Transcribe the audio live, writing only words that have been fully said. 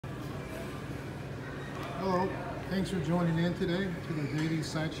Hello, thanks for joining in today to the Daily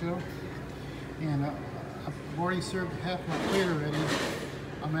Sideshow. And I've already served half my plate already.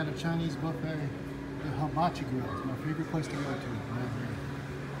 I'm at a Chinese buffet, the Hibachi Grill. It's my favorite place to go to right here.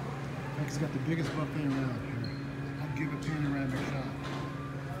 I think it's got the biggest buffet around here. I'll give a panoramic shot.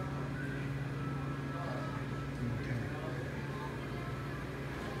 Okay.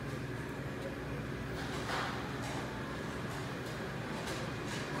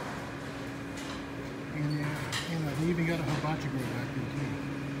 And they even got a hibachi grill back there too.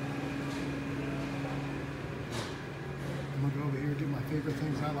 I'm gonna go over here and get my favorite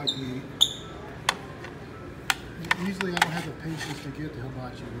things I like to eat. Usually I don't have the patience to get the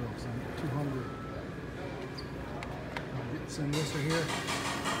hibachi grill because I'm too hungry. I'll get some of this right here,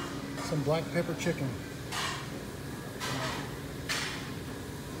 some black pepper chicken.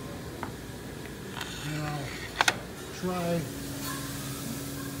 And I'll try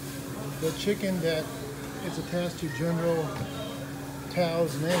the chicken that is attached to General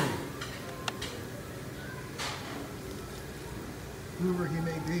Tao's name, whoever he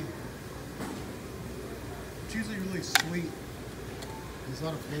may be. It's usually really sweet. There's a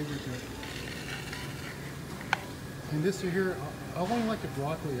lot of flavor to it. And this here, I only like the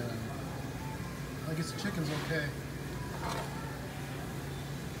broccoli on it. I guess the chicken's okay.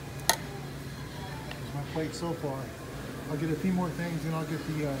 There's my plate so far. I'll get a few more things and I'll get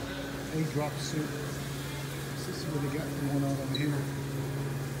the egg drop soup. This is what they got going on over here.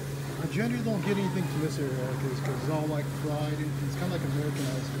 I generally don't get anything from this area because it's all like fried. It's kind of like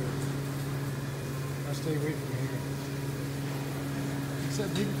Americanized food. I stay away from here.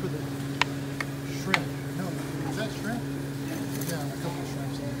 Except maybe for the shrimp. No, is that shrimp? Yeah, a couple of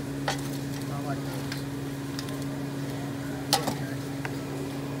shrimps in there. I like those. Okay.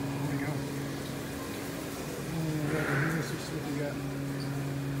 There we go. And over here, this is what we got.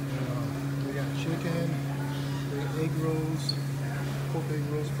 We got chicken, we got egg rolls, pork egg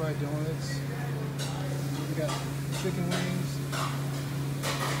rolls, fried donuts. We got chicken wings.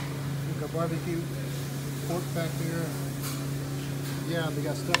 We got barbecue pork back there. Yeah, they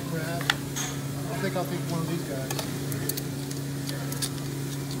got stuffed crab. I think I'll take one of these guys.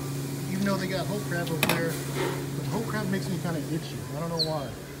 Even though they got whole crab over there, but whole crab makes me kind of itchy. I don't know why.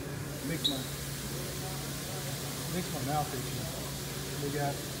 It makes my mouth itchy. They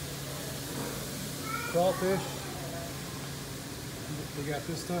got crawfish. They got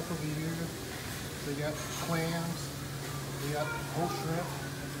this stuff over here. They got clams. They got whole shrimp.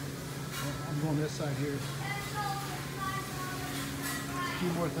 I'm going this side here. A few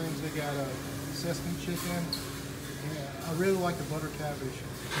more things. They got sesame chicken. Yeah, I really like the butter cabbage.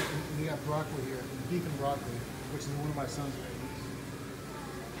 And they got broccoli here, beef and broccoli, which is one of my son's favorites.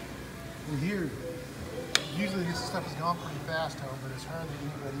 And here, usually this stuff is gone pretty fast home, but it's hardly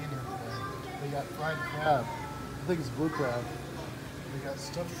anybody in here today. They got fried crab. I think it's blue crab. They got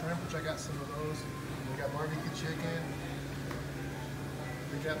stuffed shrimp, which I got some of those. They got barbecue chicken.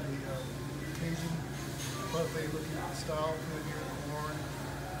 They got the Cajun buffet looking style food here, corn,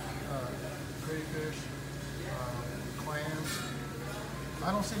 crayfish, clams.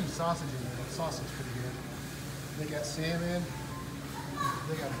 I don't see any sausage in there, but sausage is pretty good. They got salmon.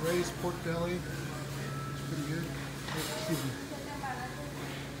 They got braised pork belly. It's pretty good. Excuse me.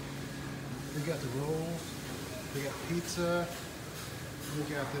 They got the rolls. They got pizza. They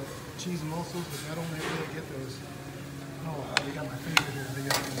got the cheese mussels, but I don't really get those. Oh, they got my favorite here. They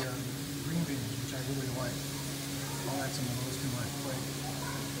got the green beans, which I really like. I'll add some of those to my plate.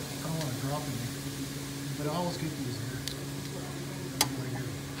 I don't want to drop any, but I always get these here.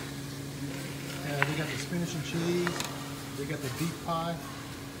 They got the spinach and cheese. They got the beef pie.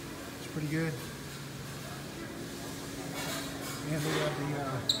 It's pretty good. And they got the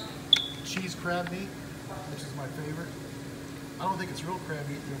cheese crab meat, which is my favorite. I don't think it's real crab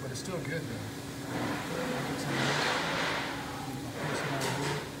meat though, but it's still good though.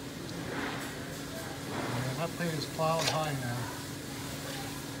 My plate is plowed high now.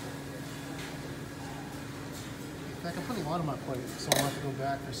 In fact, I put a lot on my plate, so I'll have to go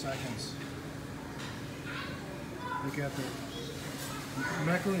back for seconds. Look at the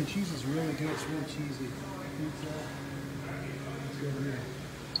macaroni and cheese is really good. It's really cheesy. Pizza. Let's go over here.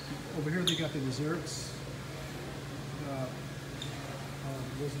 Over here they got the desserts.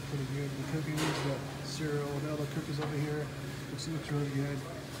 Those are pretty good. The cookies, the cereal, the other cookies over here. Looks really good.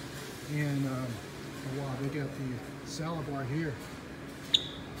 And wow, they got the salad bar here.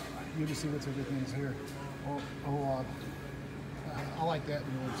 You can see what's everything's here. I like that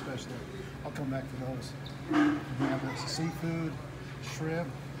one especially. I'll come back for those. We have the seafood,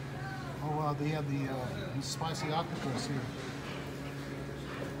 shrimp. They have the spicy octopus here.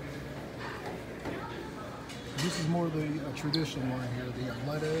 This is more the traditional one here. They got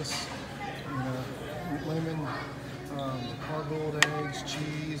lettuce, lemon, hard-boiled eggs,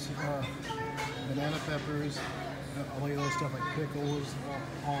 cheese, banana peppers, all the other stuff like pickles,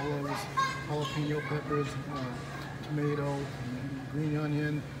 olives, jalapeno peppers, tomato, green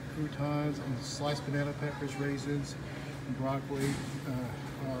onion, croutons, and sliced banana peppers, raisins, and broccoli.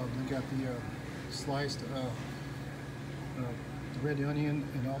 They got the sliced red onion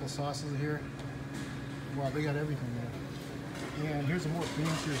and all the sauces here. Wow, they got everything there. And here's a more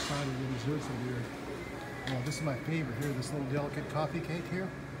fancier side of the desserts over here. This is my favorite here, this little delicate coffee cake here.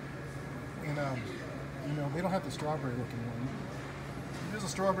 And you know, they don't have the strawberry looking one. There's a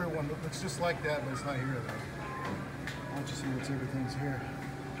strawberry one that looks just like that, but it's not here though. Why don't you see what's everything's here.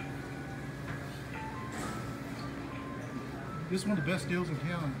 This is one of the best deals in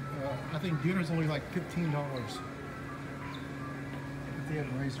town. I think dinner's only like $15. If they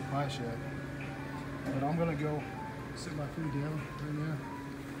haven't raised the price yet. But I'm gonna go sit my food down right now.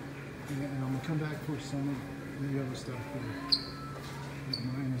 And I'm gonna come back for some of the other stuff here.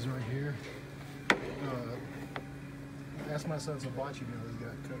 Mine is right here. That's my son's hibachi meal he's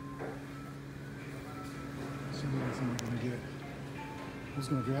got cooked. See what else I'm gonna get. I was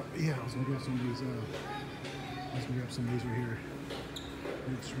gonna grab some of these. I was gonna grab some of these right here.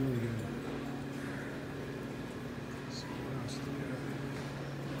 It's really good. Let's see what else we got.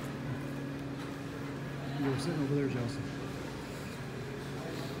 You're sitting over there, Joseph.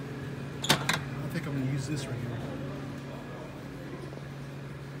 I think I'm gonna use this right here.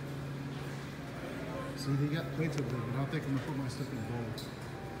 See, they got plates over there, but I think I'm gonna put my stuff in a bowl.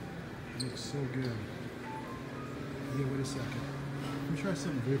 It looks so good. Yeah, wait a second. Let me try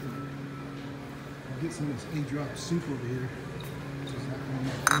something different. I'll get some of this A-drop soup over here. Which is not one of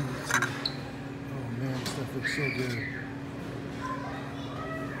my favorites here. Oh man, this stuff looks so good.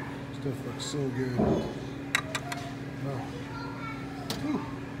 Stuff looks so good. Oh. Whew.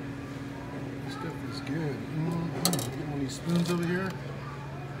 This stuff is good. Get one of these spoons over here.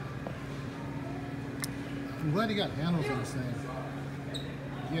 I'm glad you got handles on this thing.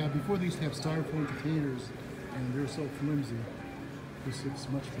 Yeah, before they used to have styrofoam containers and they're so flimsy. This looks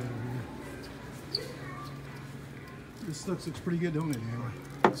much better here. This looks pretty good, don't it, Anyway?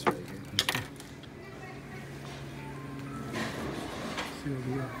 It's really good. See over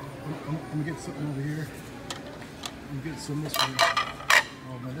here. I'm gonna get something over here. I'm gonna get some of this one.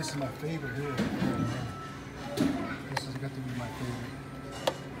 Oh man, this is my favorite here. This has got to be my favorite.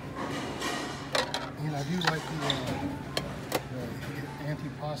 And I do like the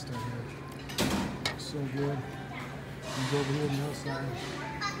antipasta here. It's so good. And go over here on the other side.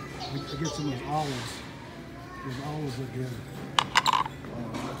 I get some of those olives. Those olives look good.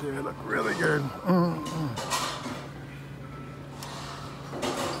 Oh, they look really good.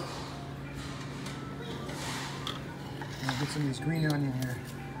 I'll get some of this green onion here.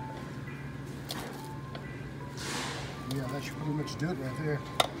 Yeah, that should pretty much do it right there.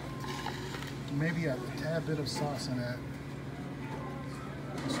 Maybe a tad bit of sauce in that.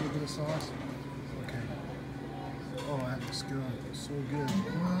 Just a little bit of sauce. Okay. Oh, that looks good. So good.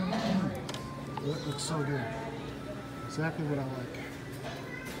 That looks so good. Exactly what I like.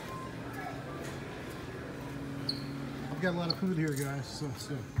 I've got a lot of food here, guys.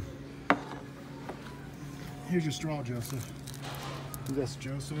 So. Here's your straw, Joseph. That's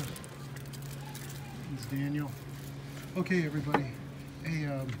Joseph. It's Daniel. Okay, everybody. Hey,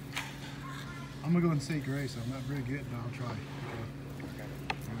 I'm gonna go and say grace. I'm not very good, but I'll try. Okay.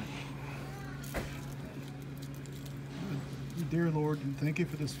 All right. Dear Lord, thank you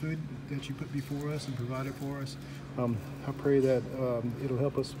for this food that you put before us and provided for us. I pray that it'll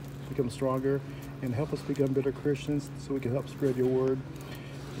help us become stronger and help us become better Christians, so we can help spread your word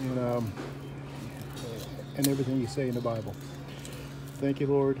and everything you say in the Bible. Thank you,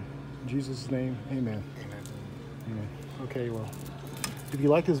 Lord. In Jesus' name, amen. Amen. Okay, well, if you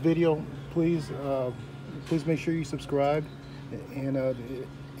like this video, please make sure you subscribe, and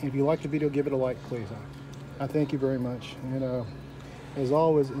if you like the video, give it a like, please. I thank you very much, and as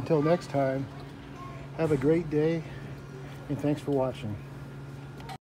always, until next time, have a great day, and thanks for watching.